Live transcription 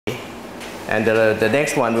And the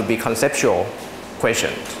next one would be conceptual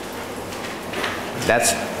questions.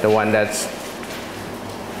 That's the one that's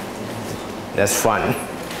fun.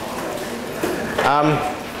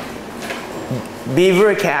 Be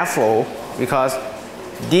very careful because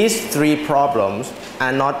these three problems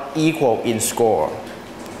are not equal in score.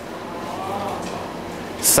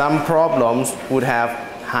 Some problems would have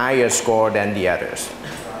higher score than the others.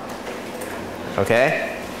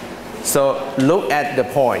 Okay? So look at the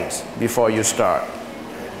points before you start.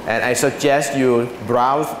 And I suggest you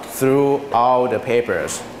browse through all the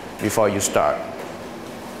papers before you start.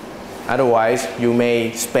 Otherwise, you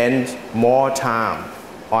may spend more time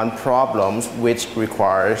on problems which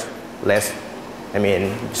requires less,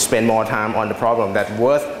 spend more time on the problem that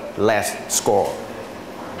worth less score.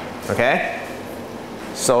 Okay?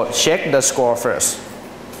 So check the score first.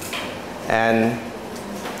 And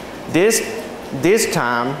this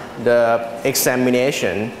time, the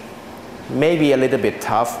examination may be a little bit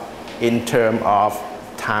tough in terms of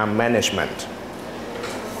time management.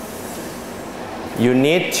 You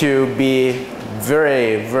need to be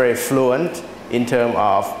very, very fluent in terms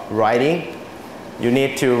of writing. You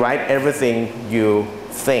need to write everything you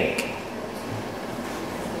think.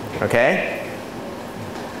 Okay?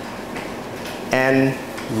 And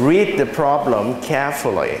read the problem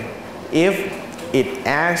carefully. If it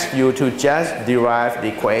asks you to just derive the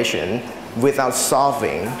equation without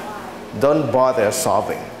solving, don't bother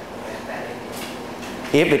solving.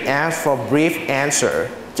 If it asks for brief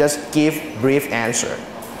answer, just give brief answer.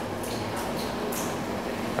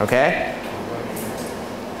 Okay?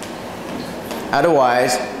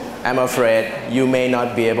 Otherwise, I'm afraid you may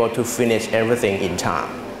not be able to finish everything in time.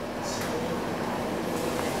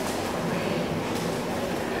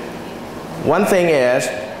 One thing is,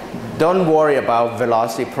 don't worry about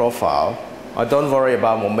velocity profile or don't worry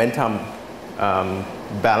about momentum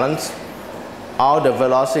balance. All the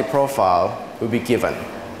velocity profile will be given.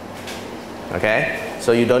 Okay?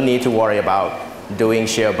 So you don't need to worry about doing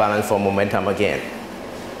shear balance for momentum again.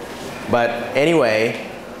 But anyway,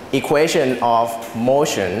 equation of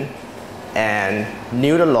motion and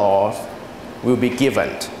Newton laws will be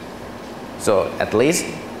given. So at least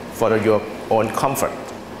for your own comfort.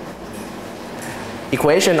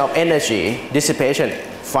 Equation of energy, dissipation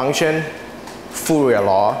function, Fourier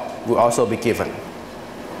law will also be given.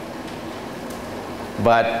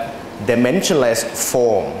 But dimensionless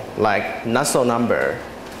form like Nusselt number,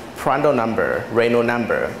 Prandtl number, Reynolds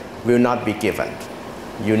number will not be given.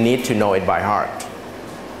 You need to know it by heart.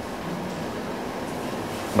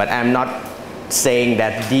 But I'm not saying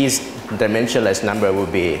that these dimensionless number will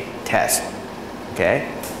be test. Okay?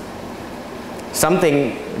 Some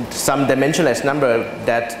dimensionless number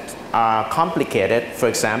that are complicated, for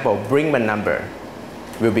example, Brinkman number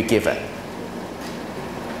will be given.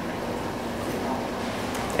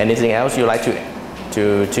 Anything else you'd like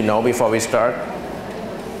to know before we start?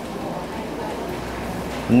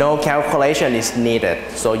 No calculation is needed,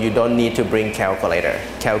 so you don't need to bring calculator.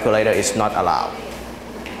 Calculator is not allowed.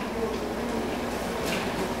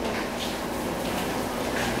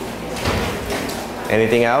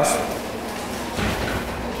 Anything else?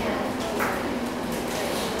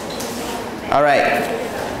 All right.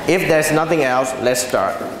 If there's nothing else, let's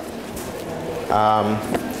start.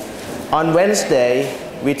 On Wednesday,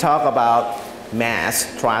 we talk about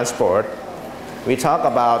mass transport. We talk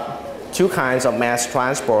about two kinds of mass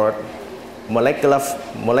transport, molecular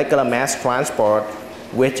mass transport,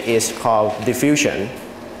 which is called diffusion,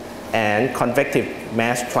 and convective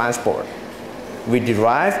mass transport. We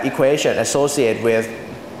derive equation associated with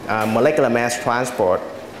molecular mass transport,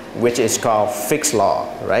 which is called Fick's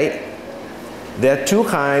law, right? There are two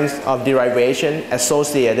kinds of derivation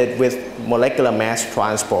associated with molecular mass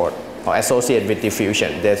transport or associated with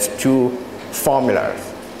diffusion. There's two formulas.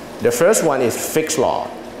 The first one is Fick's law.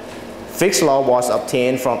 Fick's law was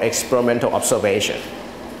obtained from experimental observation.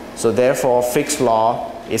 So therefore, Fick's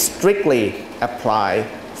law is strictly applied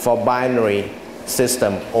for binary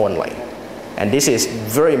system only. And this is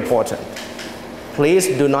very important. Please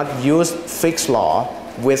do not use Fick's law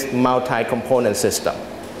with multi-component system.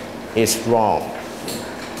 It's wrong.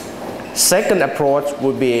 Second approach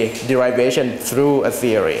would be derivation through a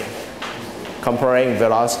theory, comparing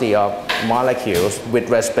velocity of molecules with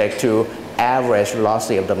respect to average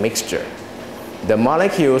velocity of the mixture. The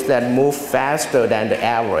molecules that move faster than the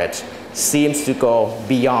average seems to go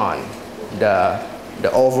beyond the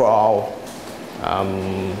overall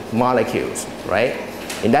molecules, right?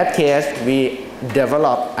 In that case, we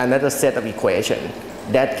develop another set of equations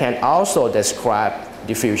that can also describe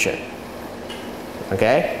diffusion.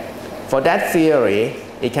 Okay? For that theory,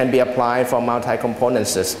 it can be applied for multi-component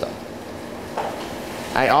system.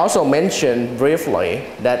 I also mentioned briefly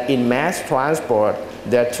that in mass transport,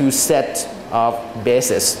 there are two sets of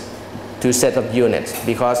bases, two sets of units,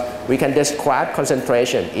 because we can describe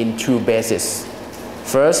concentration in two bases.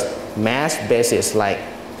 First, mass basis like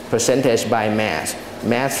percentage by mass,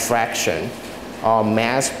 mass fraction, or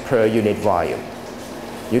mass per unit volume.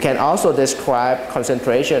 You can also describe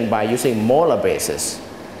concentration by using molar basis.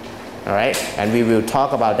 All right, and we will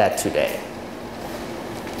talk about that today.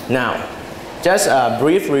 Now, just a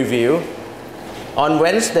brief review. On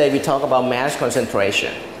Wednesday, we talk about mass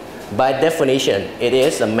concentration. By definition, it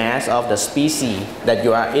is the mass of the species that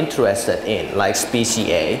you are interested in, like species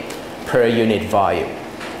A, per unit volume.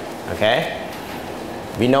 Okay?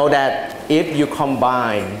 We know that if you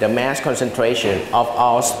combine the mass concentration of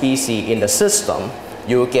all species in the system,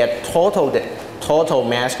 you get total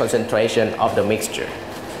mass concentration of the mixture.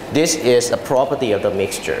 This is a property of the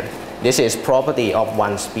mixture. This is property of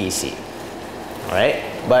one species. All right?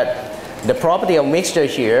 But the property of mixture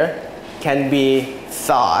here can be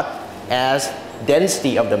thought as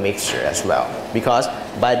density of the mixture as well, because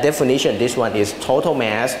by definition this one is total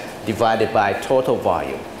mass divided by total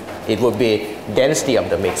volume. It would be density of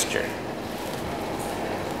the mixture.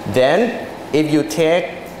 Then if you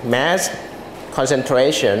take mass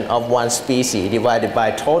concentration of one species divided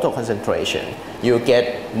by total concentration, you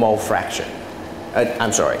get mole fraction.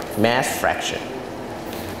 Mass fraction.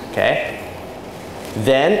 Okay?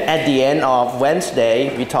 Then at the end of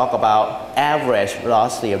Wednesday, we talk about average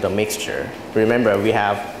velocity of the mixture. Remember, we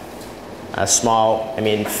have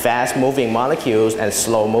fast moving molecules and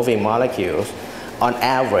slow moving molecules. On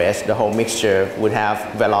average, the whole mixture would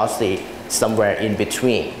have velocity somewhere in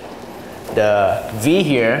between. The V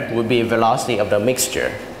here would be velocity of the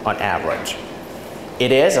mixture on average.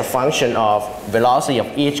 It is a function of velocity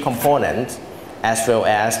of each component as well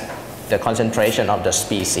as the concentration of the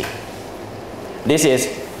species. This is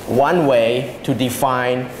one way to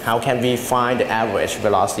define how can we find the average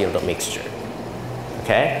velocity of the mixture.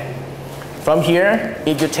 Okay? From here,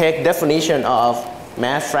 if you take definition of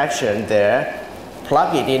mass fraction there,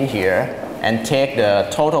 plug it in here, and take the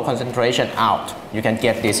total concentration out, you can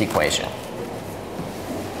get this equation.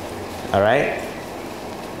 All right?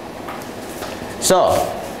 So,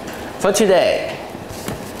 for today,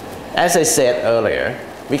 as I said earlier,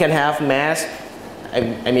 we can have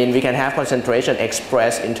we can have concentration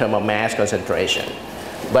expressed in terms of mass concentration,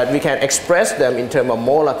 but we can express them in terms of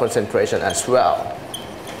molar concentration as well.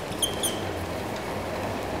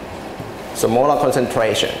 So molar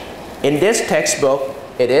concentration. In this textbook,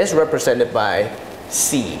 it is represented by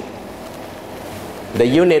C. The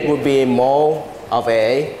unit would be mole of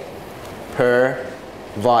A per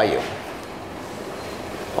volume,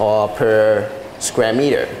 or per square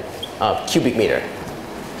meter, cubic meter.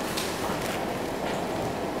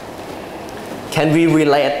 Can we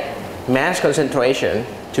relate mass concentration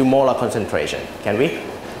to molar concentration? Can we?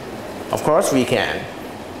 Of course we can.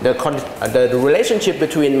 The relationship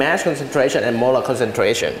between mass concentration and molar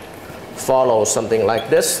concentration follows something like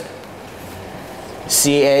this.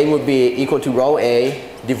 Ca would be equal to rho A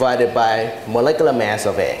divided by molecular mass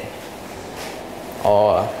of A,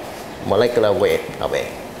 or molecular weight of A.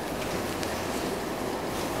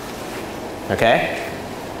 Okay?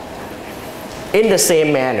 In the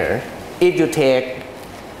same manner, if you take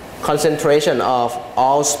concentration of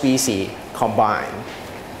all species combined,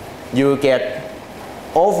 you get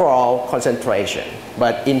overall concentration,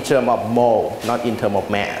 but in terms of mole, not in terms of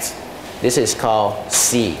mass. This is called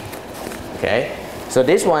C. Okay? So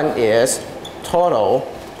this one is total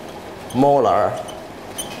molar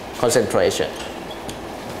concentration.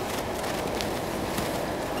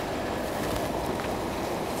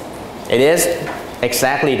 It is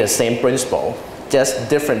exactly the same principle, just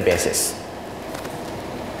different basis.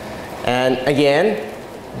 And again,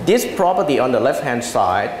 this property on the left-hand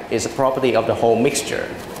side is a property of the whole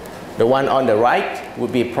mixture. The one on the right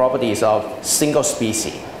would be properties of single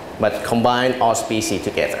species, but combine all species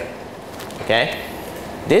together. Okay?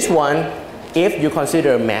 This one, if you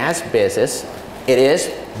consider mass basis, it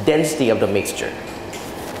is density of the mixture.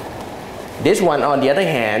 This one, on the other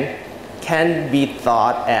hand, can be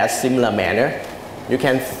thought as similar manner. You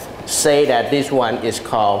can say that this one is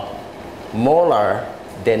called molar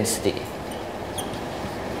density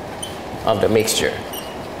of the mixture.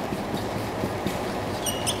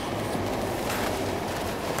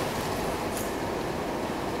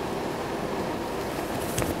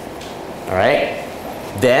 All right?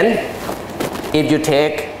 Then, if you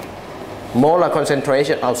take molar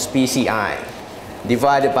concentration of species I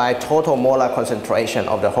divided by total molar concentration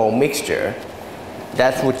of the whole mixture,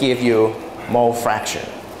 that would give you mole fraction.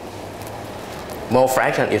 Mole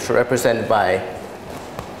fraction is represented by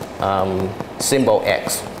symbol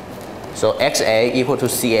X. So XA equal to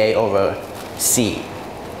CA over C.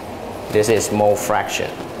 This is mole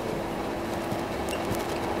fraction.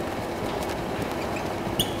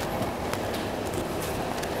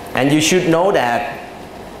 And you should know that,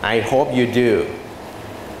 I hope you do,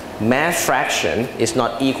 mass fraction is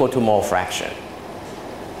not equal to mole fraction.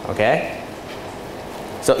 Okay?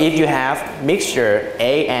 So if you have mixture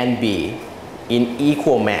A and B in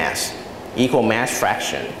equal mass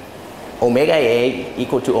fraction, omega A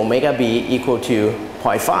equal to omega B equal to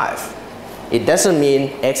 0.5. It doesn't mean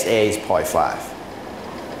XA is 0.5,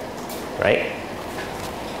 right?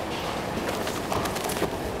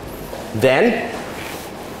 Then,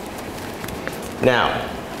 now,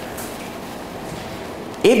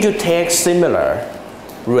 if you take similar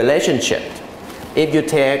relationship, if you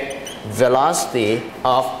take velocity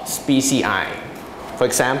of species I, for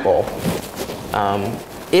example,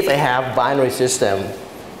 if I have binary system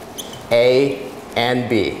A and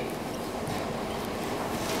B,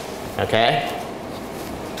 okay?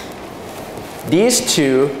 These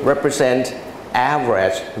two represent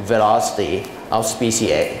average velocity of species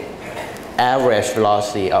A, average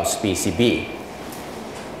velocity of species B.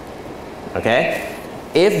 Okay?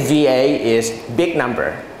 If VA is big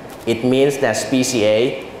number, it means that species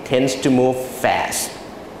A tends to move fast.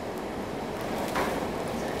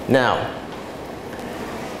 Now,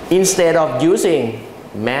 instead of using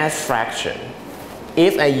mass fraction,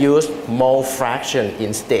 if I use mole fraction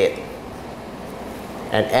instead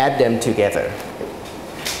and add them together,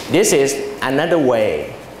 this is another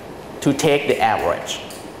way to take the average.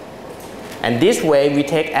 And this way we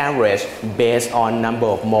take average based on number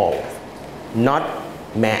of moles, not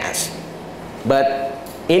mass. But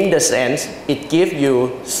in the sense, it gives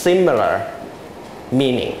you similar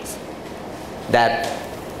meanings. That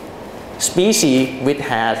species which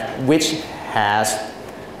has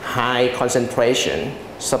high concentration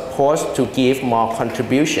supposed to give more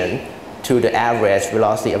contribution to the average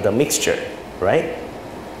velocity of the mixture, right?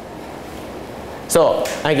 So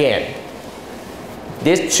again,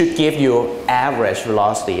 this should give you average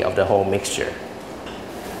velocity of the whole mixture.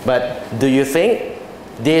 But do you think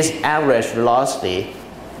this average velocity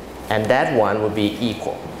and that one will be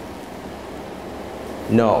equal?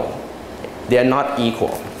 No, they are not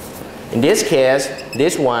equal. In this case,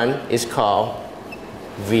 this one is called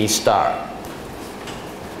V star.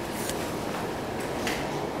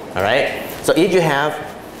 All right? So if you have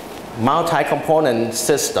multi-component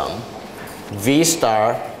system, V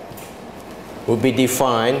star will be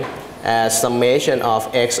defined as summation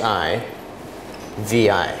of xi,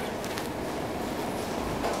 vi.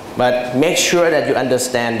 But make sure that you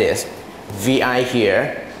understand this. Vi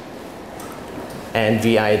here and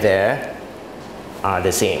Vi there are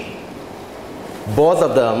the same. Both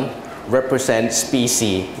of them represent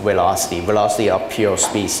species velocity, velocity of pure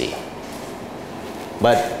species.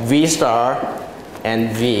 But V star and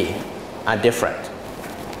V are different.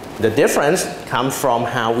 The difference comes from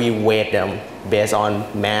how we weight them based on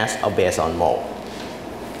mass or based on mole.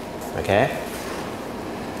 Okay?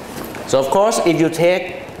 So of course, if you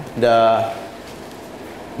take the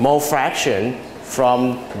mole fraction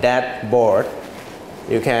from that board,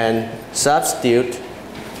 you can substitute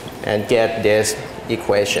and get this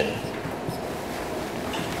equation.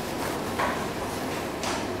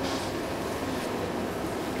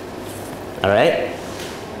 All right?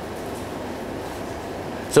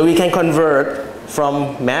 So we can convert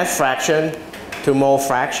from mass fraction to mole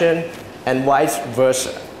fraction and vice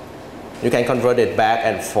versa. You can convert it back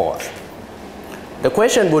and forth. The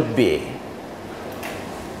question would be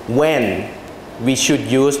when we should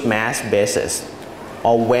use mass basis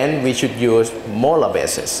or when we should use molar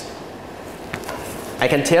basis. I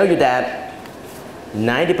can tell you that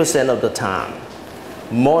 90% of the time,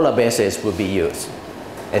 molar basis will be used,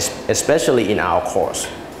 especially in our course.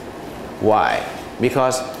 Why?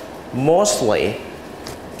 Because mostly,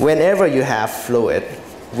 whenever you have fluid,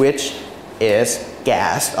 which is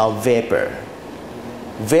gas or vapor,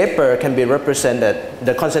 vapor can be represented,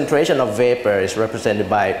 the concentration of vapor is represented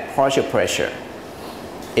by partial pressure.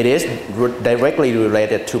 It is directly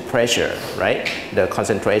related to pressure, right? The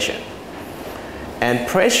concentration. And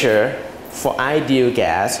pressure for ideal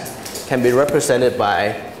gas can be represented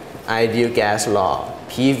by ideal gas law,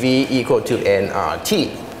 PV equal to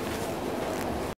nRT.